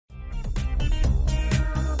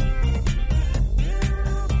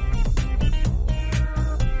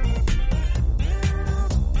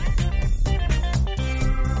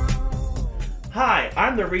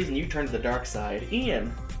I'm the reason you turned to the dark side,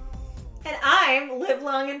 Ian. And I'm Live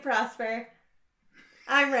Long and Prosper.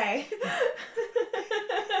 I'm Rae.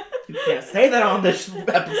 You can't say that on this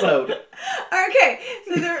episode. Okay,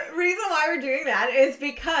 so the reason why we're doing that is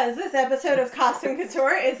because this episode of Costume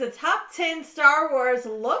Couture is the top 10 Star Wars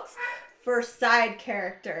looks for side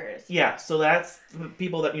characters. Yeah, so that's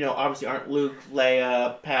people that, obviously aren't Luke,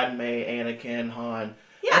 Leia, Padme, Anakin, Han.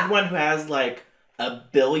 Yeah. Everyone who has, like, 1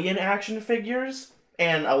 billion action figures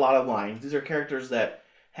and a lot of lines. These are characters that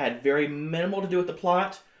had very minimal to do with the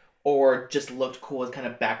plot or just looked cool as kind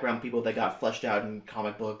of background people that got fleshed out in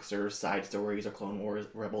comic books or side stories or Clone Wars,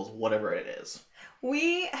 Rebels, whatever it is.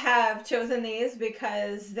 We have chosen these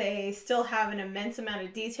because they still have an immense amount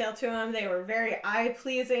of detail to them. They were very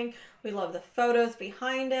eye-pleasing. We love the photos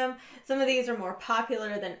behind them. Some of these are more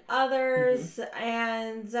popular than others. Mm-hmm.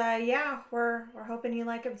 And yeah, we're hoping you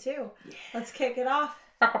like them too. Yeah. Let's kick it off.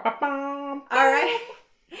 All right.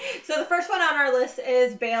 So the first one on our list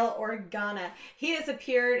is Bail Organa. He has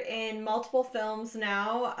appeared in multiple films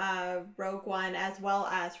now, Rogue One as well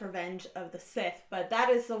as Revenge of the Sith. But that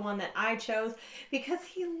is the one that I chose because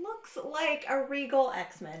he looks like a regal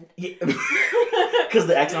X-Men. Yeah. Because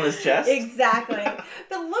the X on his chest? Exactly.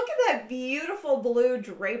 But look at that beautiful blue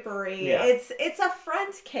drapery. Yeah. It's a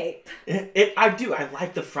front cape. I do. I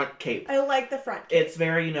like the front cape. I like the front cape. It's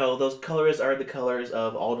very, those colors are the colors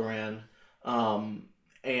of Alderaan.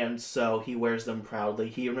 And so he wears them proudly.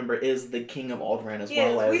 He, remember, is the king of Alderaan as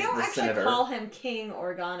well as the senator. We don't actually call him King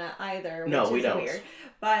Organa either, which is don't. Weird.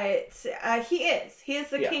 But he is. He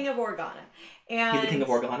is the king of Organa. And he's the king of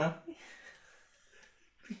Organa?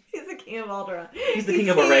 He's the king of Alderaan. He's the king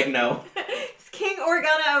of Oregno. He's King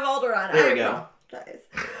Organa of Alderaan. There we go. Apologize.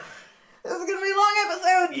 This is going to be a long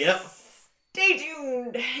episode. Yep. Stay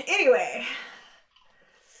tuned. Anyway.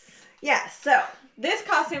 Yeah, so this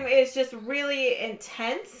costume is just really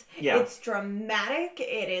intense. Yeah. It's dramatic,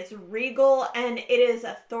 it is regal, and it is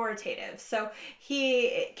authoritative. So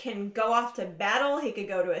he can go off to battle, he could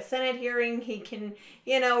go to a Senate hearing, he can,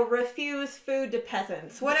 refuse food to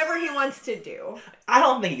peasants, whatever he wants to do. I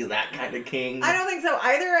don't think he's that kind of king. I don't think so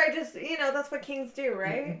either. I just, that's what kings do,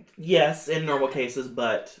 right? Yes, in normal cases,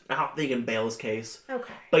 but I don't think in Bail's case.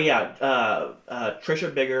 Okay. But yeah,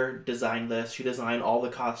 Trisha Bigger designed this. She designed all the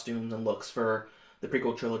costumes and looks for the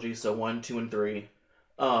prequel trilogy, so 1, 2, and 3.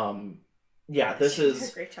 Yeah, this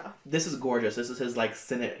is great job. This is gorgeous. This is his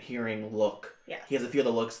Senate hearing look. Yes. He has a few of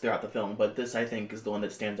the looks throughout the film, but this I think is the one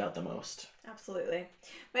that stands out the most. Absolutely.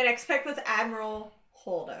 My next pick was Admiral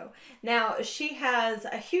Holdo. Now, she has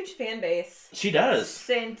a huge fan base. She does.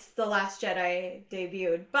 Since The Last Jedi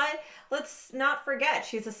debuted. But let's not forget,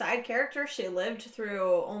 she's a side character. She lived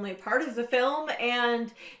through only part of the film,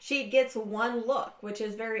 and she gets one look, which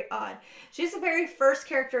is very odd. She's the very first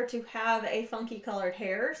character to have a funky colored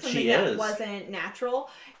hair, something that wasn't natural.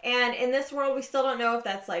 And in this world, we still don't know if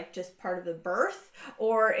that's just part of the birth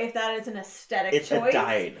or if that is an aesthetic choice. It's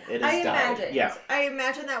dyed. It is dyed. Imagine. Yeah. I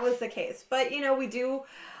imagine that was the case. But,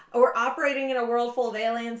 we're operating in a world full of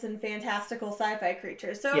aliens and fantastical sci-fi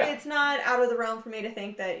creatures. So it's not out of the realm for me to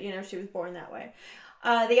think that, she was born that way.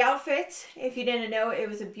 The outfit, if you didn't know, it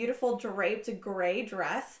was a beautiful draped gray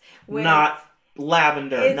dress. Not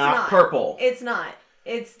lavender, not purple. It's not.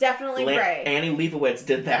 It's definitely gray. Annie Leibovitz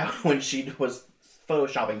did that when she was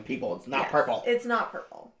photoshopping people. It's not purple. It's not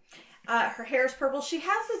purple. Her hair is purple. She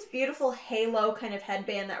has this beautiful halo kind of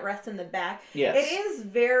headband that rests in the back. Yes. It is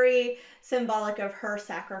very symbolic of her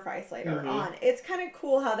sacrifice later on. It's kind of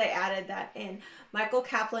cool how they added that in. Michael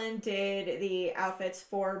Kaplan did the outfits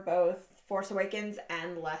for both Force Awakens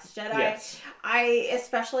and Last Jedi. Yes. I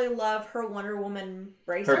especially love her Wonder Woman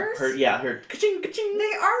bracers. Her ka-ching, ka-ching.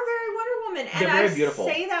 They are very Wonder Woman. They're very beautiful.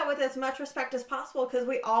 I say that with as much respect as possible because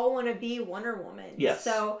we all want to be Wonder Woman. Yes.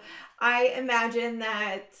 So I imagine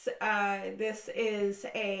that this is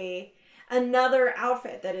another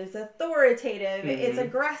outfit that is authoritative. It's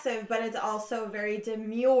aggressive, but it's also very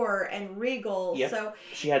demure and regal. Yep. So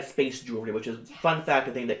she had space jewelry, which is fun fact.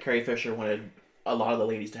 I think that Carrie Fisher wanted a lot of the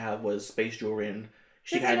ladies to have was space jewelry, and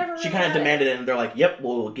she kind of demanded it, and they're like, "Yep,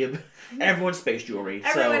 we'll give everyone space jewelry."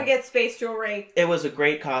 Everyone gets space jewelry. It was a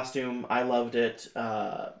great costume. I loved it.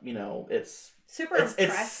 It's super.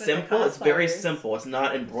 It's simple. It's very simple. It's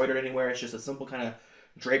not embroidered anywhere. It's just a simple kind of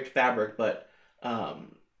draped fabric, but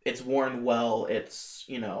it's worn well. It's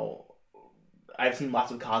I've seen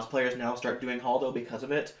lots of cosplayers now start doing Holdo because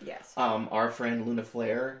of it. Yes. Our friend Luna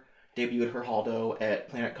Flair debuted her Holdo at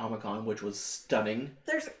Planet Comic-Con, which was stunning.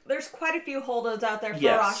 There's quite a few Holdos out there.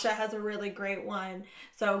 Farasha has a really great one.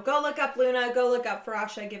 So go look up Luna, go look up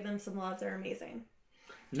Farasha, give them some love. They're amazing.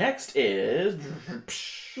 Next is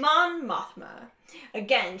Mon Mothma.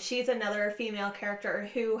 Again, she's another female character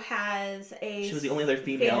who has a... She was the only other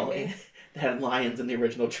female that had lions in the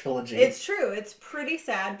original trilogy. It's true. It's pretty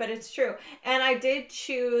sad, but it's true. And I did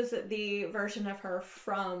choose the version of her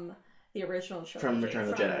from the original trilogy. From Return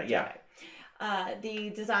of the Jedi, yeah.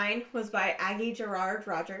 The design was by Aggie Gerard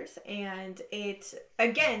Rogers, and it,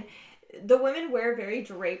 again, the women wear very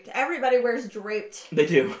draped. Everybody wears draped. They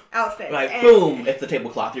do. Outfits. Like, boom, it's the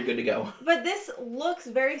tablecloth. You're good to go. But this looks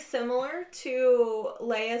very similar to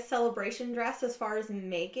Leia's celebration dress as far as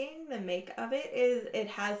making. The make of it is, it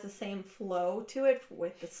has the same flow to it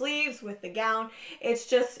with the sleeves, with the gown. It's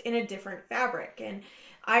just in a different fabric. And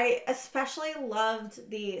I especially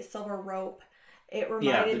loved the silver rope. It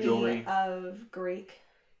reminded me of Greek.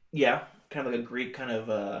 Yeah, kind of like a Greek kind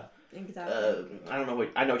of... Exactly. I don't know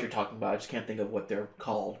I know what you're talking about. I just can't think of what they're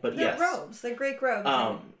called. But they're yes, robes. They're Greek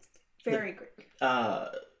robes. Very Greek.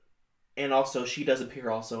 And also she does appear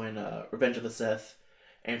also in Revenge of the Sith,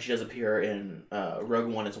 and she does appear in Rogue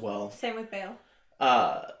One as well. Same with Bail.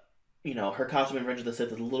 You know, her costume in Revenge of the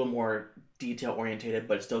Sith is a little more detail orientated,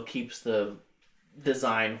 but it still keeps the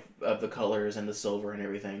design of the colors and the silver and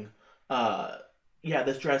everything. Yeah,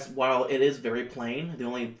 this dress, while it is very plain, the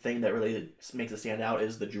only thing that really makes it stand out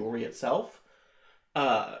is the jewelry itself.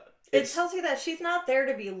 It tells you that she's not there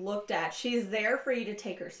to be looked at. She's there for you to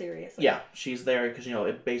take her seriously. Yeah, she's there because, you know,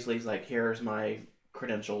 it basically is like, here's my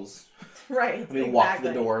credentials. Right. I mean, walk through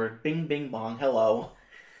the door, bing, bing, bong, hello.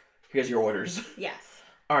 Here's your orders. Yes.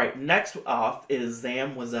 All right, next off is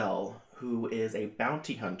Zam Wesell, who is a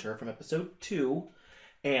bounty hunter from episode 2.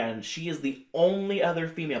 And she is the only other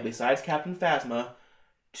female besides Captain Phasma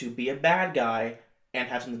to be a bad guy and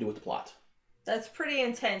have something to do with the plot. That's pretty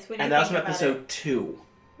intense when you think about it. And that's from episode 2.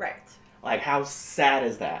 Right. Like, how sad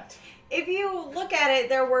is that? If you look at it,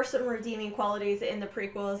 there were some redeeming qualities in the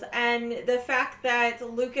prequels, and the fact that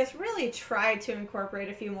Lucas really tried to incorporate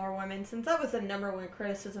a few more women, since that was the #1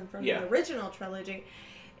 criticism from the original trilogy,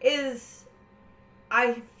 is...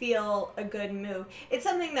 I feel a good move. It's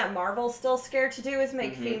something that Marvel's still scared to do, is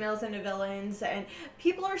make females into villains, and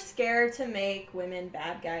people are scared to make women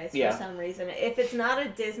bad guys for some reason. If it's not a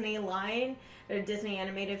Disney line, a Disney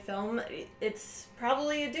animated film, it's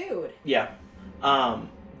probably a dude. Yeah.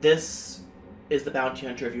 This is the bounty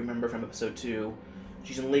hunter, if you remember from episode 2.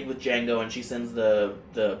 She's in league with Jango, and she sends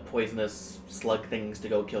the poisonous slug things to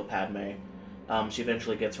go kill Padme. She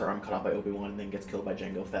eventually gets her arm cut off by Obi-Wan and then gets killed by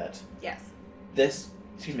Jango Fett. Yes. This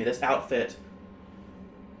outfit,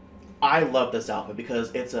 I love this outfit because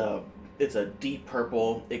it's a deep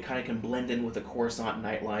purple. It kind of can blend in with the Coruscant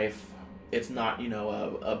nightlife. It's not, you know,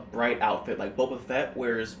 a bright outfit like Boba Fett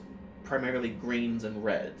wears primarily greens and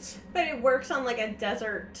reds. But it works on like a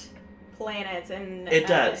desert planet, and it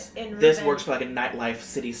does. This works for like a nightlife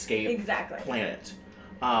cityscape planet.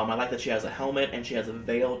 I like that she has a helmet and she has a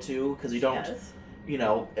veil too, because you don't. You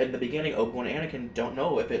know, in the beginning, Obi-Wan and Anakin don't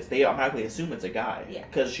know if it's... They automatically assume it's a guy. Yeah.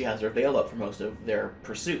 Because she has her veil up for most of their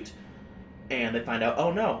pursuit. And they find out,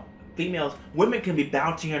 oh no, women can be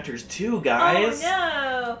bounty hunters too, guys.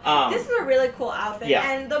 Oh no! This is a really cool outfit.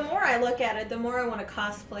 Yeah. And the more I look at it, the more I want to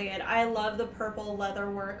cosplay it. I love the purple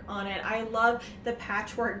leather work on it. I love the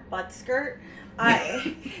patchwork butt skirt.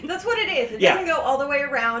 That's what it is. It doesn't go all the way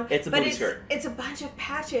around. It's a booty skirt. It's a bunch of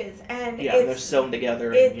patches, and they're sewn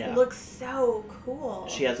together. It looks so cool.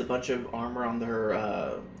 She has a bunch of armor on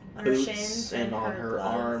her boots her shins and on her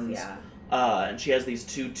gloves, arms. Yeah. And she has these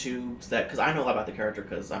 2 tubes that, because I know a lot about the character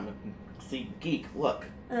because I'm a geek. Look.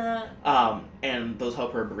 And those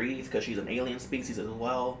help her breathe because she's an alien species as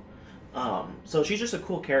well. So she's just a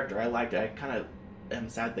cool character. I liked it. I kind of am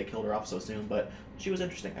sad they killed her off so soon, but she was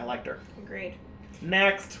interesting. I liked her. Agreed.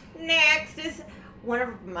 Next is one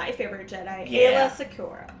of my favorite Jedi, Aayla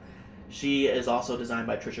Secura. She is also designed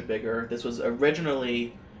by Trisha Bigger. This was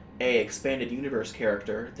originally a expanded universe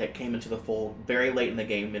character that came into the fold very late in the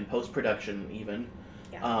game, in post-production even.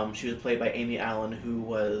 Yeah. She was played by Amy Allen, who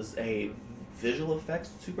was a visual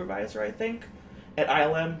effects supervisor, I think, at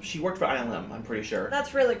ILM. She worked for ILM, I'm pretty sure.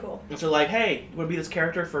 That's really cool. And so, like, hey, you want to be this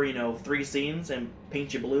character for, 3 scenes and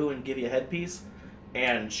paint you blue and give you a headpiece?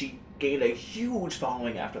 And she gained a huge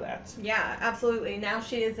following after that. Yeah, absolutely. Now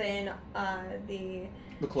she is in the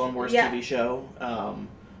Clone Wars TV show.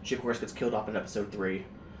 She, of course, gets killed off in episode 3.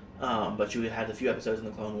 But she had a few episodes in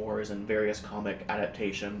the Clone Wars and various comic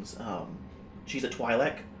adaptations. She's a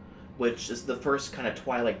Twi'lek, which is the first kind of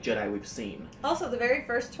Twi'lek Jedi we've seen. Also, the very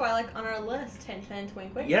first Twi'lek on our list, hint, hint,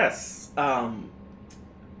 wink, wink. Yes. Mostly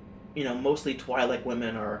Twi'lek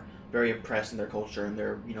women are very oppressed in their culture, and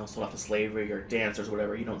they're, sold off to slavery or dancers or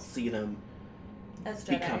whatever. You don't see them as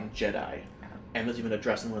Jedi. become Jedi. And there's even a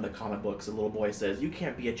dress in one of the comic books. A little boy says, "You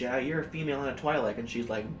can't be a Jedi. You're a female in a Twi'lek." And she's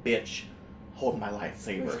like, "Bitch, hold my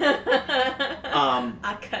lightsaber."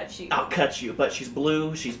 I'll cut you. I'll cut you. But she's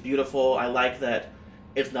blue. She's beautiful. I like that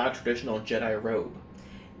it's not a traditional Jedi robe.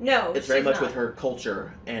 No, it's very much not. with her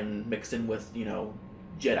culture and mixed in with,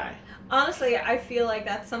 Jedi. Honestly, I feel like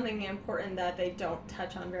that's something important that they don't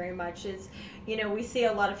touch on very much is, we see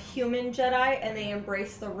a lot of human Jedi and they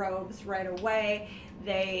embrace the robes right away.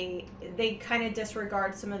 They kind of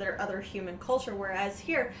disregard some of their other human culture, whereas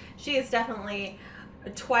here, she is definitely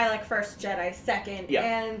Twi'lek first, Jedi second. Yeah.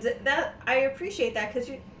 And that I appreciate that because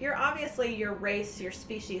you're obviously your race, your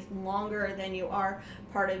species longer than you are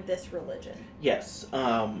part of this religion. Yes.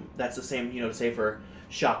 That's the same, to say for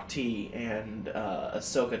Shakti and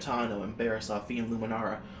Ahsoka Tano and Barriss and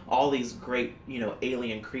Luminara, all these great,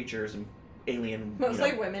 alien creatures and alien...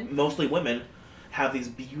 Mostly women have these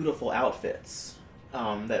beautiful outfits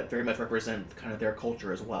that very much represent kind of their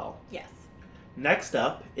culture as well. Yes. Next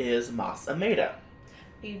up is Mas Ameda.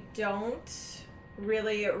 You don't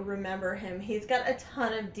really remember him. He's got a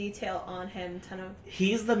ton of detail on him,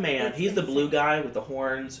 He's the man. He's the blue guy with the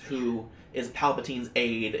horns who is Palpatine's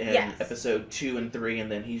aide in episode 2 and 3,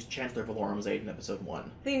 and then he's Chancellor Valorum's aide in episode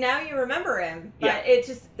 1. See, now you remember him, but it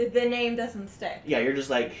just, the name doesn't stick. Yeah, you're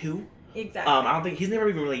just like, who? Exactly. I don't think, he's never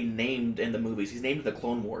even really named in the movies. He's named in the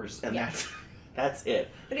Clone Wars, and that's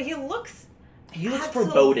it. But he looks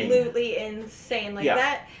foreboding. Absolutely insane. Like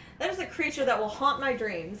that is a creature that will haunt my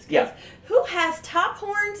dreams. Yeah. Who has top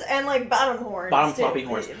horns and bottom horns? Bottom floppy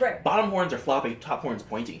horns. Right. Bottom horns are floppy, top horns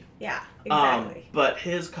pointy. Yeah, exactly. But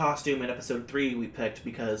his costume in episode 3 we picked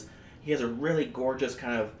because he has a really gorgeous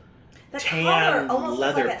kind of tan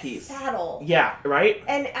leather piece. Saddle. Yeah, right?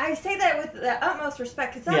 And I say that with the utmost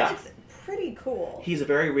respect because that looks pretty cool. He's a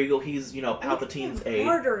very regal. He's, Palpatine's aide.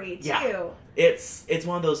 Embroidery, too. Yeah. It's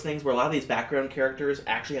one of those things where a lot of these background characters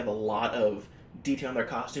actually have a lot of detail in their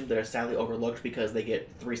costumes that are sadly overlooked because they get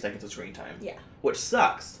 3 seconds of screen time. Yeah. Which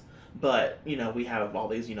sucks. But, we have all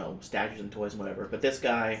these, statues and toys and whatever. But this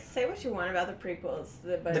guy... Say what you want about the prequels.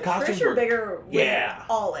 But the costumes Trisha Bigger went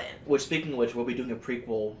all in. Which, speaking of which, we'll be doing a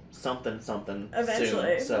prequel something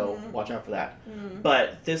eventually soon. So, watch out for that. Mm-hmm.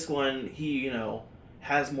 But this one, he,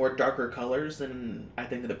 has more darker colors than, I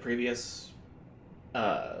think, the previous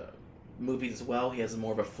movies as well. He has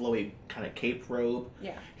more of a flowy kind of cape robe.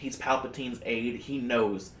 Yeah. He's Palpatine's aide. He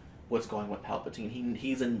knows what's going on with Palpatine.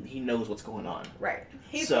 He knows what's going on. Right.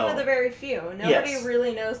 He's one of the very few. Nobody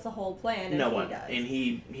really knows the whole plan. No one. He does. And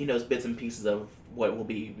he knows bits and pieces of what will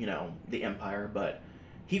be, the Empire. But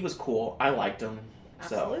he was cool. I liked him.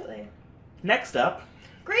 Absolutely. So. Next up.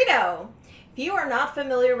 Greedo. If you are not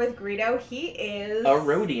familiar with Greedo, he is... a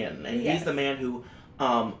Rodian. And he's the man who...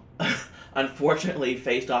 unfortunately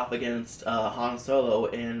faced off against Han Solo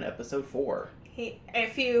in episode 4.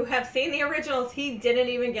 If you have seen the originals, he didn't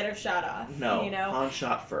even get a shot off. No, Han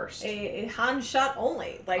shot first. Han shot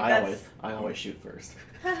only. I always shoot first.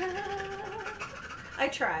 I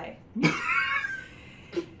try.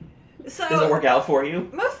 So does it work out for you?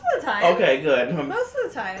 Most of the time. Okay, good. Most of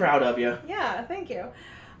the time. Proud of you. Yeah, thank you.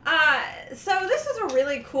 So this is a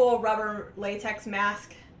really cool rubber latex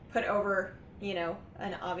mask put over,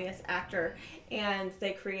 an obvious actor, and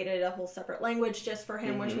they created a whole separate language just for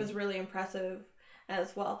him, which was really impressive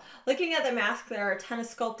as well. Looking at the mask, there are a ton of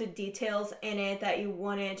sculpted details in it that you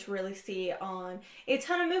wouldn't to really see on a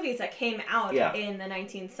ton of movies that came out in the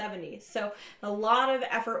 1970s. So a lot of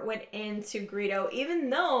effort went into Greedo, even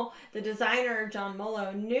though the designer, John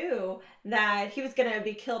Mollo, knew that he was going to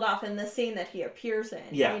be killed off in the scene that he appears in.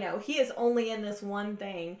 Yeah. He is only in this one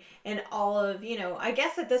thing in all of, I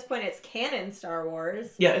guess at this point it's canon Star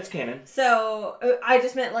Wars. Yeah, it's canon. So I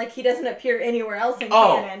just meant he doesn't appear anywhere else in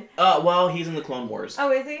canon. Well, he's in the Clone Wars.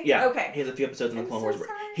 Oh, is he? Yeah. Okay. He has a few episodes in the Clone Wars. Sorry.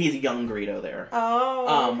 He's young Greedo there.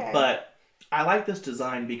 Oh, okay. But I like this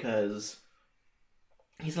design because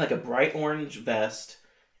he's in a bright orange vest.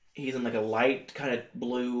 He's in a light kind of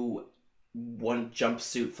blue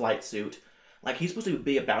jumpsuit, flight suit. He's supposed to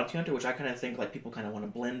be a bounty hunter, which I kind of think people kind of want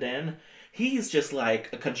to blend in. He's just a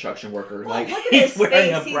construction worker. Well, look at his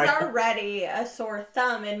face. He's already a sore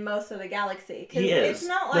thumb in most of the galaxy. He is. It's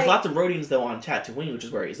not There's lots of Rodians, though, on Tatooine, which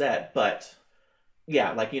is where he's at. But,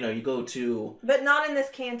 yeah, you go to... But not in this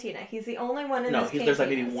cantina. He's the only one in this cantina. There's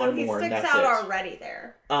maybe one more, and that's it. So he sticks out already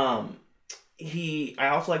there. I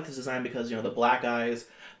also like this design because, the black eyes.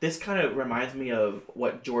 This kind of reminds me of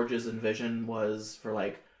what George's Envision was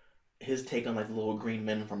for, his take on the little green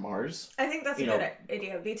men from Mars. I think that's a good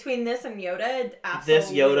idea. Between this and Yoda, absolutely.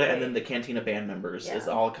 This, Yoda, and then the Cantina band members is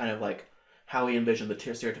all kind of how he envisioned the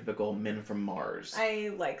stereotypical men from Mars.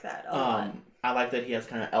 I like that a lot. I like that he has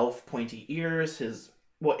kind of elf pointy ears. It's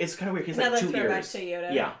kind of weird. He's like 2 ears. Back to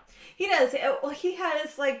Yoda. Yeah. He does. Well, he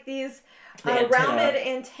has like these rounded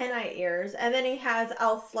antennae ears, and then he has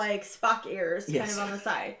elf-like Spock ears kind of on the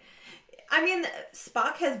side. I mean,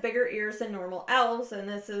 Spock has bigger ears than normal elves, and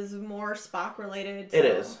this is more Spock related. So. It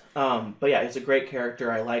is. But yeah, he's a great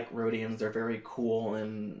character. I like Rhodians. They're very cool,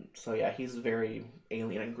 and so yeah, he's very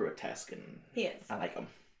alien and grotesque, and he is. I like him.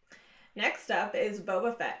 Next up is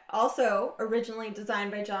Boba Fett, also originally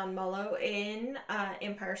designed by John Mollo in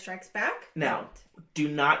Empire Strikes Back. Now, do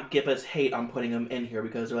not give us hate on putting him in here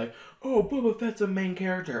because they're like, oh, Boba Fett's a main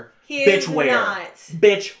character. He is not.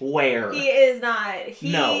 Bitch, where? He is not.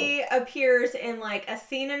 He appears in like a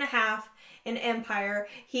scene and a half in Empire.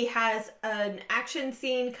 He has an action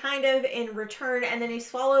scene kind of in Return, and then he's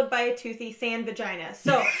swallowed by a toothy sand vagina.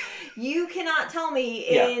 So you cannot tell me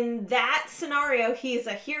in that scenario he's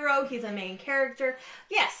a hero, he's a main character.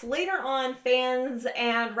 Yes, later on fans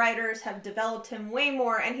and writers have developed him way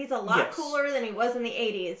more, and he's a lot cooler than he was in the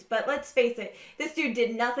 80s. But let's face it, this dude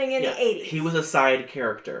did nothing in the 80s. He was a side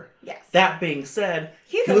character. Yes. That being said,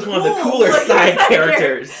 he was one of the cooler side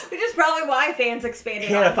characters. Which is probably why fans expanded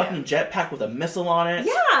He had a fucking jetpack with a missile on it.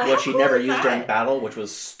 Yeah. Which he never used during battle, which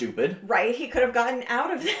was stupid. Right, he could have gotten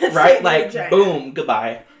out of this. Right, like, boom,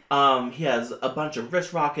 goodbye. He has a bunch of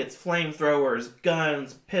wrist rockets, flamethrowers,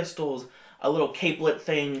 guns, pistols, a little capelet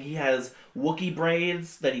thing. He has Wookiee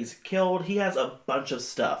braids that he's killed. He has a bunch of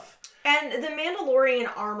stuff. And the Mandalorian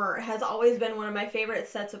armor has always been one of my favorite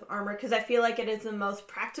sets of armor because I feel like it is the most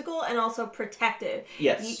practical and also protective.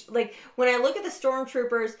 Yes. Like, when I look at the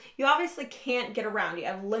Stormtroopers, you obviously can't get around. You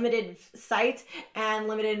have limited sight and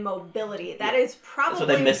limited mobility. That is probably... So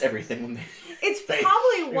they miss everything when they... It's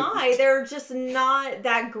probably why they're just not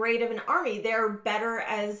that great of an army. They're better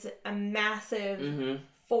as a massive...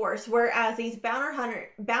 force, whereas these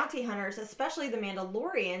bounty hunters, especially the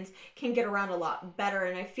Mandalorians, can get around a lot better.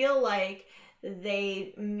 And I feel like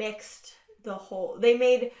they mixed they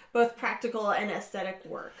made both practical and aesthetic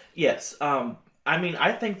work. Yes. I mean,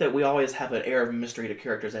 I think that we always have an air of mystery to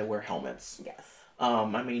characters that wear helmets. Yes.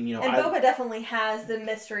 I mean, you know... And Boba definitely has the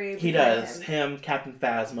mystery. He does. Him, Captain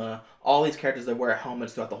Phasma, all these characters that wear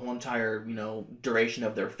helmets throughout the whole entire, duration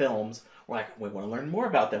of their films. We're like, we want to learn more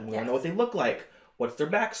about them. We want to know what they look like. What's their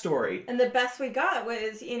backstory? And the best we got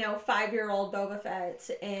was, 5-year-old Boba Fett.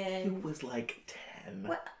 And he was like 10.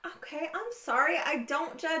 What? Okay, I'm sorry. I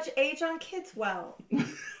don't judge age on kids well.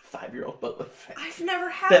 5-year-old Boba Fett. I've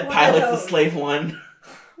never had that one pilots of those. the slave one.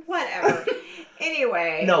 Whatever.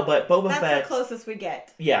 Anyway. No, but Boba Fett... That's the closest we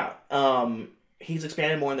get. Yeah. He's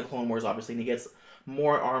expanded more in the Clone Wars, obviously, and he gets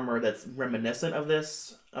more armor that's reminiscent of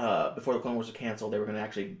this. Before the Clone Wars were canceled, they were going to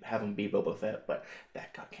actually have him be Boba Fett, but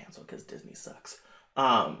that got canceled because Disney sucks.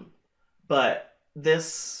 But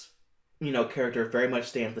this, character very much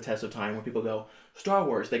stands the test of time where people go, Star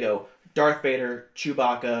Wars, they go, Darth Vader,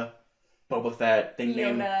 Chewbacca, Boba Fett, they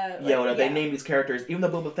name Yoda, they name these characters, even though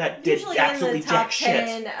Boba Fett did absolutely jack shit.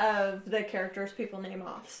 Usually in the top 10 of the characters people name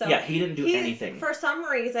off. So yeah, he didn't do anything. For some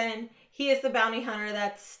reason, he is the bounty hunter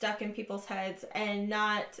that's stuck in people's heads and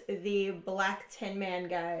not the Black Tin Man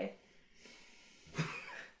guy.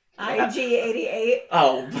 IG-88.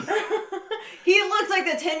 Oh. He looks like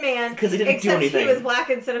the Tin Man. Because he didn't do anything. Except he was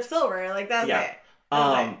black instead of silver. Like, that's it.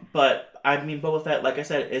 But, I mean, Boba Fett, like I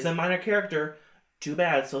said, is a minor character. Too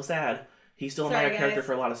bad. So sad. He's still a minor character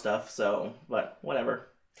for a lot of stuff. So, but, whatever.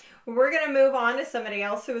 We're going to move on to somebody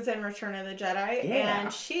else who was in Return of the Jedi. Yeah.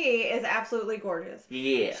 And she is absolutely gorgeous.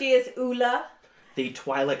 Yeah. She is Ula. The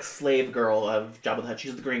Twi'lek slave girl of Jabba the Hutt.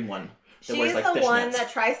 She's the green one. She is the one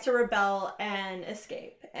that tries to rebel and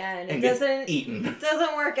escape. And it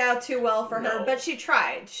doesn't work out too well for her, but she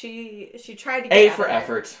tried. She tried to get A out for of it.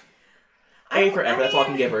 effort. A for effort. That's all I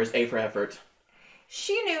can give her is A for effort.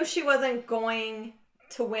 She knew she wasn't going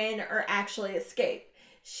to win or actually escape.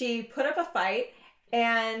 She put up a fight,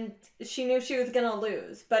 and she knew she was going to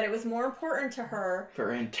lose. But it was more important to her... For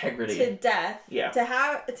her integrity. ...to death, yeah.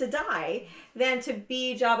 to die, than to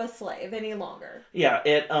be Jabba's slave any longer. Yeah,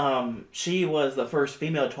 she was the first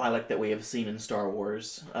female Twi'lek that we have seen in Star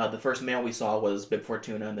Wars. The first male we saw was Bib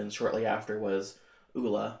Fortuna, and then shortly after was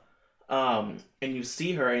Ula. And you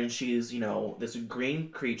see her, and she's, this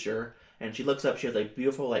green creature, and she looks up, she has,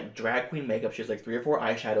 beautiful, drag queen makeup. She has, 3 or 4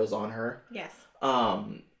 eyeshadows on her. Yes.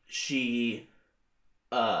 She...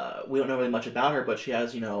 we don't know really much about her, but she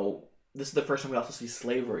has, this is the first time we also see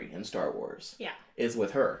slavery in Star Wars. Yeah. Is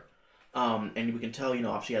with her. And we can tell,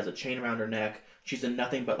 if she has a chain around her neck, she's in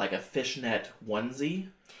nothing but a fishnet onesie,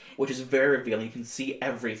 which is very revealing. You can see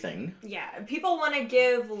everything. Yeah. People want to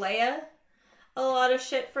give Leia a lot of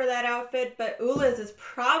shit for that outfit, but Ula's is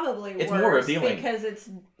probably It's worse more revealing. because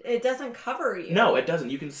it doesn't cover you. No, it doesn't.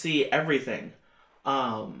 You can see everything.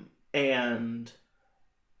 And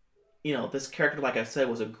this character, like I said,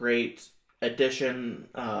 was a great addition.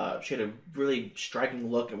 She had a really striking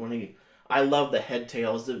look, and I love the head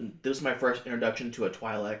tails. This was my first introduction to a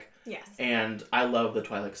Twi'lek. Yes. And I love the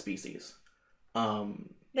Twi'lek species.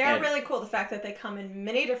 They are really cool. The fact that they come in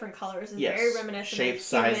many different colors is very reminiscent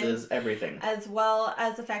shapes, of humans, sizes, everything. As well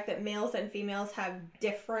as the fact that males and females have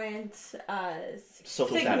different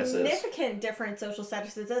social statuses. Significant different social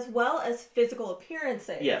statuses, as well as physical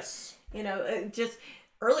appearances. Yes. Just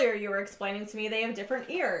earlier you were explaining to me they have different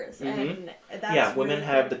ears. Mm-hmm. And that's women really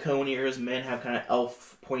have the cone ears, men have kind of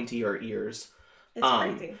elf pointier ears. It's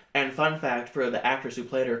crazy. And fun fact for the actress who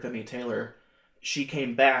played her, Femi Taylor, she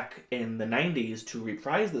came back in the 90s to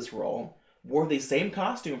reprise this role, wore the same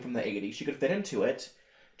costume from the 80s. She could fit into it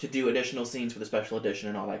to do additional scenes for the special edition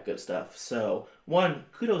and all that good stuff. So, one,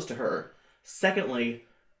 kudos to her. Secondly,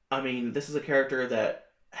 this is a character that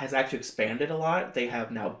has actually expanded a lot. They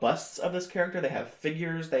have now busts of this character. They have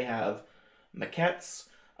figures. They have maquettes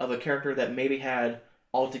of a character that maybe had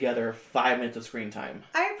altogether 5 minutes of screen time.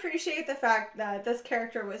 I appreciate the fact that this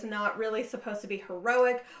character was not really supposed to be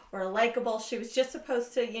heroic or likable. She was just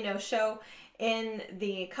supposed to, show in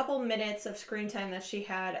the couple minutes of screen time that she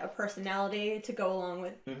had a personality to go along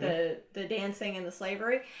with the dancing and the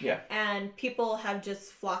slavery. Yeah. And people have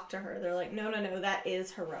just flocked to her. They're like, no, that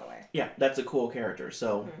is heroic. Yeah, that's a cool character,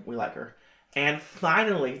 so we like her. And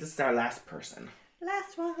finally, this is our last person.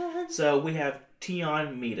 Last one. So we have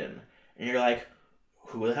Tion Meaden. And you're like,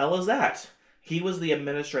 who the hell is that? He was the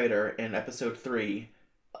administrator in episode 3.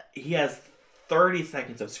 He has 30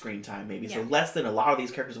 seconds of screen time, maybe. Yeah. So less than a lot of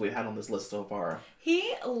these characters we've had on this list so far.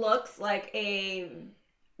 He looks like a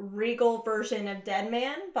regal version of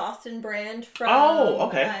Deadman, Boston Brand from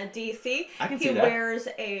DC. I can see that. He wears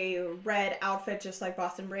a red outfit just like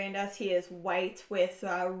Boston Brand does. He is white with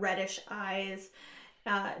reddish eyes.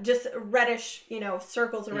 Just reddish,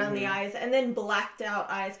 circles around the eyes, and then blacked out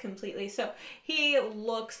eyes completely. So he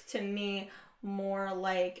looks to me more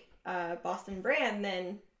like Boston Brand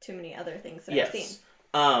than too many other things that I've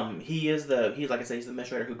seen. He's like I said, he's the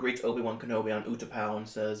administrator who greets Obi-Wan Kenobi on Utapau and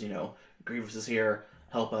says, Grievous is here,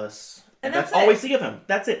 help us. And that's all we see of him.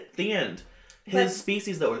 That's it. The end. His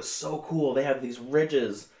species, though, is so cool. They have these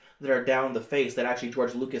ridges that are down the face that actually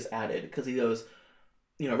George Lucas added, because he goes,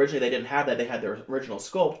 originally they didn't have that. They had their original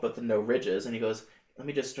sculpt, but the no ridges. And he goes, let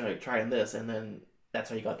me just try this. And then that's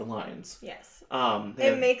how you got the lines. Yes.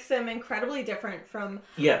 It makes them incredibly different from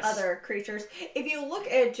other creatures. If you look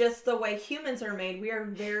at just the way humans are made, we are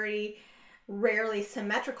very rarely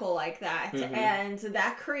symmetrical like that. And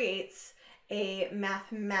that creates a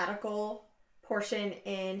mathematical portion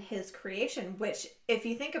in his creation, which, if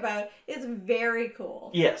you think about, is very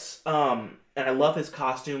cool. Yes. And I love his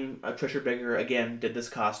costume. Trisha Bigger, again, did this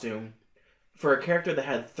costume. For a character that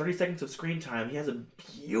had 30 seconds of screen time, he has a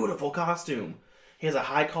beautiful costume. He has a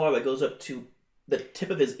high collar that goes up to the tip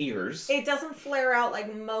of his ears. It doesn't flare out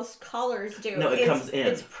like most collars do. No, it comes in.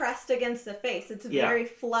 It's pressed against the face. It's very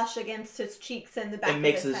flush against his cheeks and the back of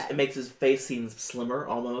his head. It makes his face seem slimmer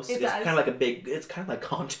almost. It's kind of like it's kind of like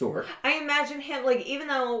contour. I imagine him, even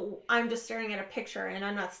though I'm just staring at a picture and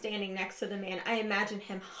I'm not standing next to the man, I imagine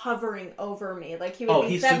him hovering over me. Like he would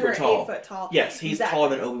be 7 or 8 foot tall. Yes, he's taller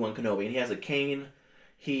than Obi-Wan Kenobi, and he has a cane.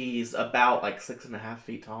 He's about 6.5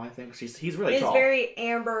 feet tall, I think. He's really tall. He's very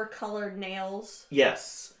amber-colored nails.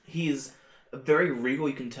 Yes. He's very regal.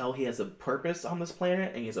 You can tell he has a purpose on this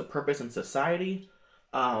planet, and he has a purpose in society.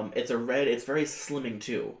 It's a red. It's very slimming,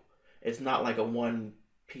 too. It's not like a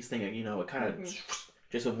one-piece thing. It kind of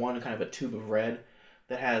just a tube of red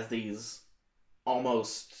that has these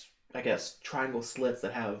almost, I guess, triangle slits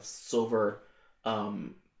that have silver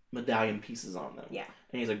medallion pieces on them. Yeah.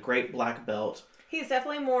 And he has a great black belt. He's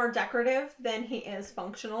definitely more decorative than he is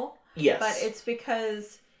functional. Yes. But it's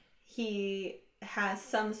because he has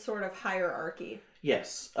some sort of hierarchy.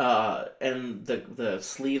 Yes. And the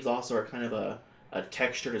sleeves also are kind of a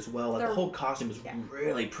textured as well. The whole costume is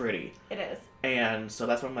really pretty. It is. And so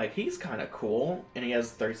that's why I'm like, he's kind of cool. And he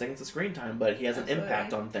has 30 seconds of screen time, but he has an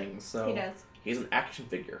impact on things. So he does. He's an action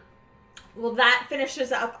figure. Well, that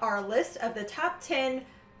finishes up our list of the top 10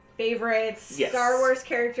 favorites, Star Wars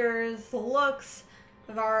characters, the looks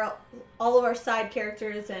of all of our side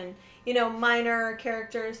characters and, minor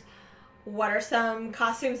characters. What are some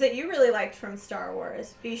costumes that you really liked from Star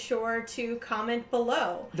Wars? Be sure to comment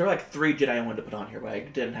below. There are 3 Jedi I wanted to put on here, but I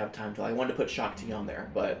didn't have time to. I wanted to put Shakti on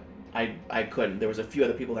there, but I couldn't. There was a few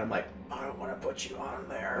other people that I'm like, I don't want to put you on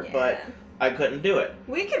there, Yeah. but I couldn't do it.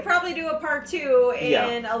 We could probably do a part 2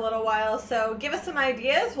 in a little while, so give us some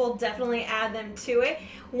ideas. We'll definitely add them to it.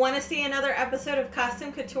 Want to see another episode of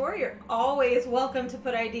Costume Couture? You're always welcome to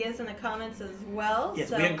put ideas in the comments as well. Yes,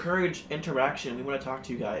 so we encourage interaction. We want to talk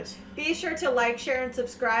to you guys. be sure to like, share, and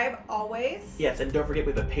subscribe always. Yes, and don't forget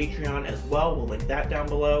we have a Patreon as well. We'll link that down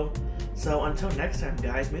below. So until next time,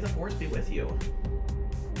 guys, may the force be with you.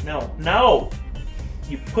 No, no!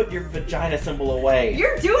 You put your vagina symbol away.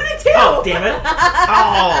 You're doing it too! Oh, damn it!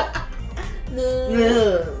 Oh!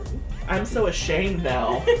 No. I'm so ashamed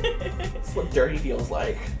now. That's what dirty feels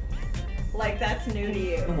like. Like that's new to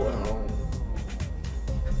you. Whoa.